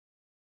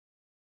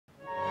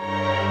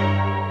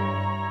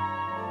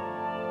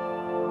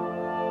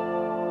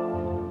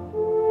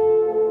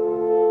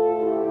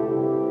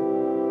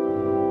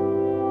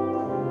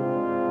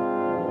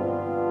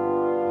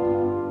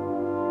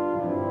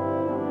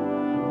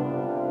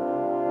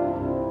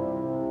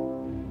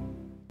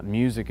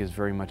music is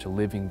very much a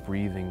living,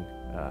 breathing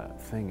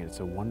thing. It's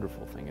a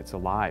wonderful thing. It's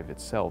alive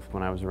itself.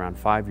 When I was around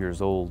 5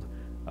 years old,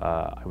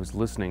 I was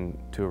listening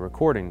to a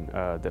recording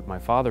that my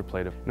father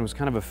played. And it was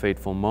kind of a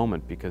fateful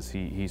moment because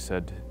he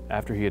said,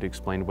 after he had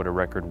explained what a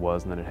record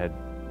was and that it had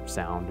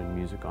sound and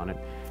music on it,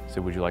 he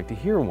said, "Would you like to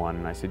hear one?"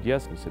 And I said,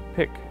 "Yes." And he said,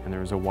 "Pick." And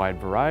there was a wide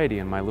variety,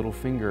 and my little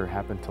finger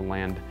happened to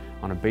land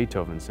on a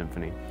Beethoven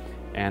symphony.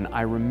 And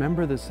I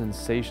remember the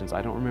sensations.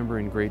 I don't remember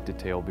in great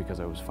detail because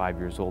I was 5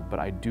 years old, but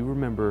I do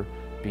remember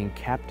being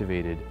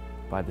captivated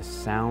by the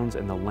sounds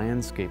and the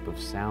landscape of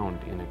sound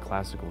in a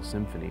classical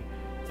symphony.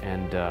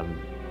 And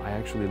I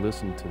actually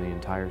listened to the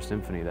entire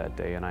symphony that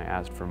day, and I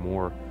asked for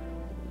more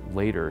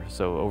later.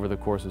 So over the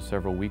course of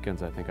several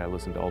weekends, I think I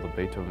listened to all the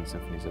Beethoven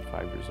symphonies at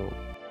 5 years old.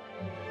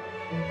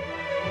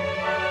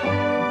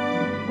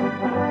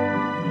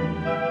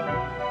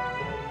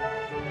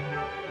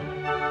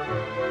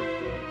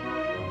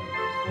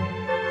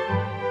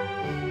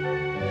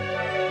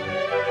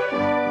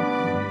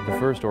 The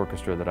first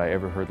orchestra that I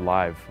ever heard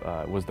live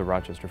was the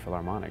Rochester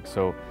Philharmonic.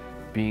 So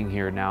being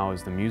here now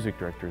as the music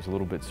director is a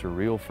little bit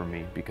surreal for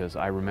me because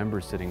I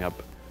remember sitting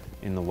up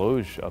in the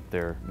loge up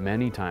there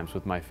many times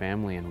with my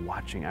family and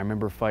watching. I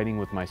remember fighting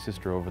with my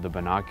sister over the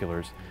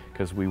binoculars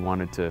because we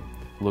wanted to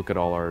look at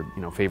all our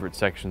favorite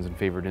sections and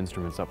favorite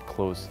instruments up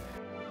close.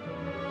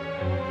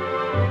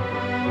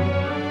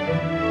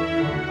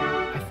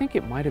 I think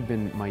it might have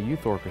been my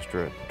youth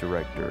orchestra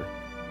director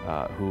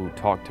who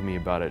talked to me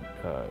about it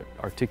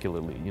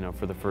articulately,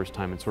 for the first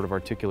time, and sort of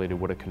articulated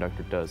what a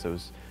conductor does. It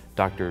was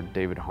Dr.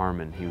 David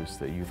Harmon. He was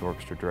the youth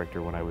orchestra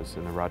director when I was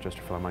in the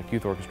Rochester Philharmonic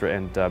Youth Orchestra,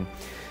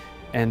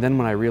 and then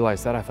when I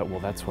realized that, I thought, well,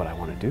 that's what I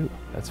want to do.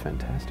 That's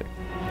fantastic.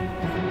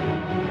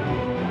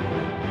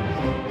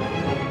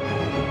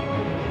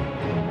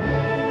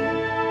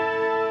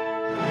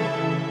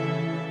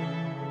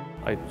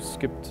 I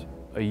skipped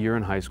a year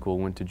in high school,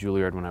 went to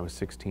Juilliard when I was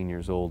 16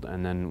 years old,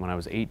 and then when I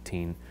was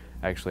 18,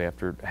 actually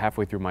after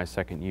halfway through my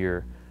second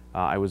year,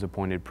 I was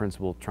appointed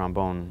principal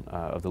trombone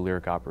of the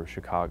Lyric Opera of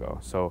Chicago.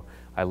 So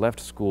I left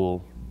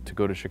school to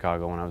go to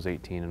Chicago when I was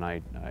 18, and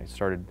I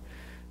started,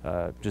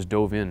 just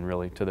dove in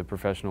really to the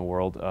professional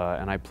world,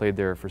 and I played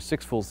there for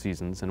 6 full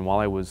seasons. And while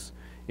I was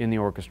in the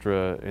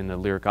orchestra, in the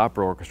Lyric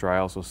Opera Orchestra, I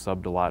also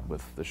subbed a lot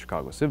with the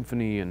Chicago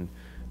Symphony and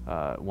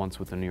once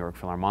with the New York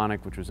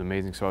Philharmonic, which was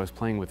amazing. So I was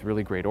playing with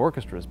really great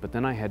orchestras, but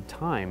then I had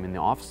time in the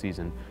off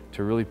season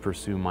to really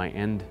pursue my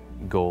end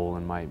goal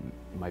and my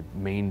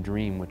main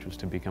dream, which was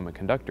to become a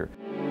conductor.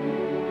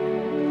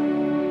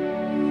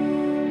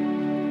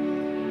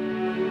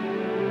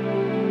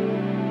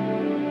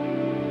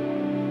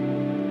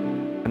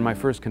 And my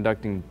first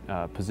conducting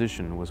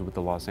position was with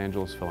the Los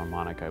Angeles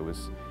Philharmonic. I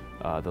was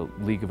the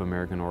League of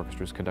American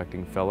Orchestras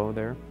conducting fellow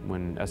there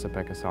when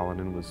Esa-Pekka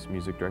Salonen was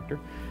music director.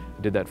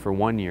 I did that for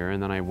 1 year,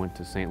 and then I went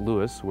to St.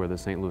 Louis, where the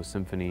Saint Louis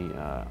Symphony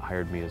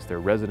hired me as their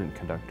resident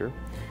conductor.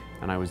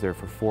 And I was there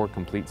for 4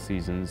 complete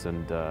seasons,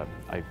 and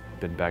I've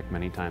been back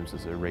many times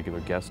as a regular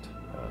guest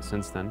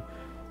since then.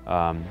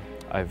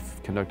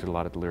 I've conducted a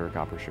lot at the Lyric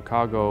Opera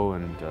Chicago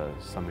and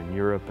some in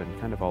Europe and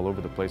kind of all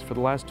over the place. For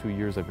the last 2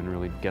 years, I've been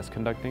really guest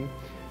conducting.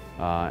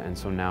 And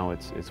so now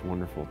it's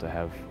wonderful to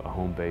have a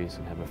home base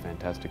and have a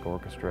fantastic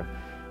orchestra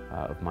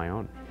of my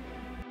own.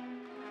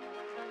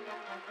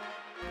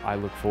 I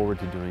look forward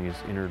to doing is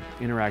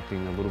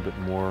interacting a little bit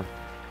more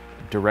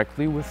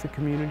directly with the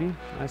community,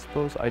 I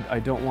suppose. I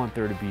don't want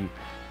there to be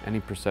any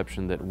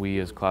perception that we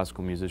as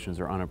classical musicians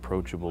are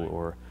unapproachable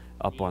or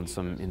up on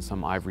in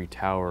some ivory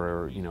tower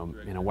or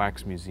in a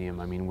wax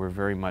museum. I mean, we're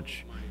very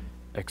much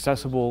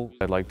accessible.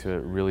 I'd like to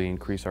really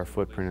increase our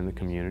footprint in the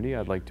community.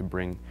 I'd like to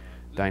bring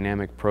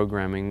dynamic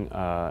programming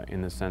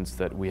in the sense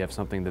that we have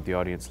something that the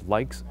audience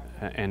likes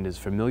and is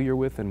familiar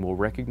with and will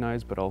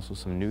recognize, but also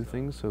some new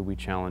things. So we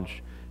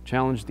challenge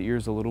the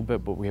ears a little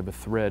bit, but we have a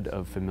thread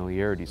of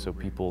familiarity, so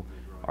people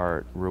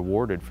are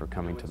rewarded for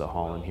coming to the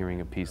hall and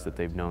hearing a piece that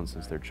they've known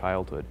since their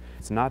childhood.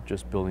 It's not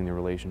just building the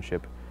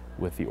relationship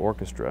with the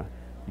orchestra,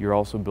 you're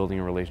also building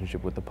a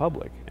relationship with the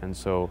public. And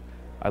so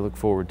I look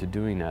forward to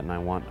doing that, and I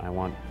want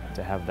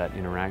to have that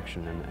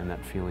interaction and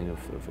that feeling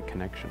of a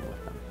connection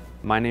with them.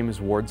 My name is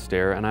Ward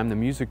Stair, and I'm the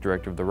music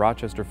director of the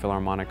Rochester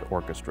Philharmonic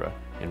Orchestra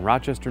in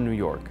Rochester, New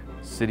York,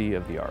 City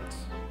of the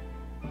Arts.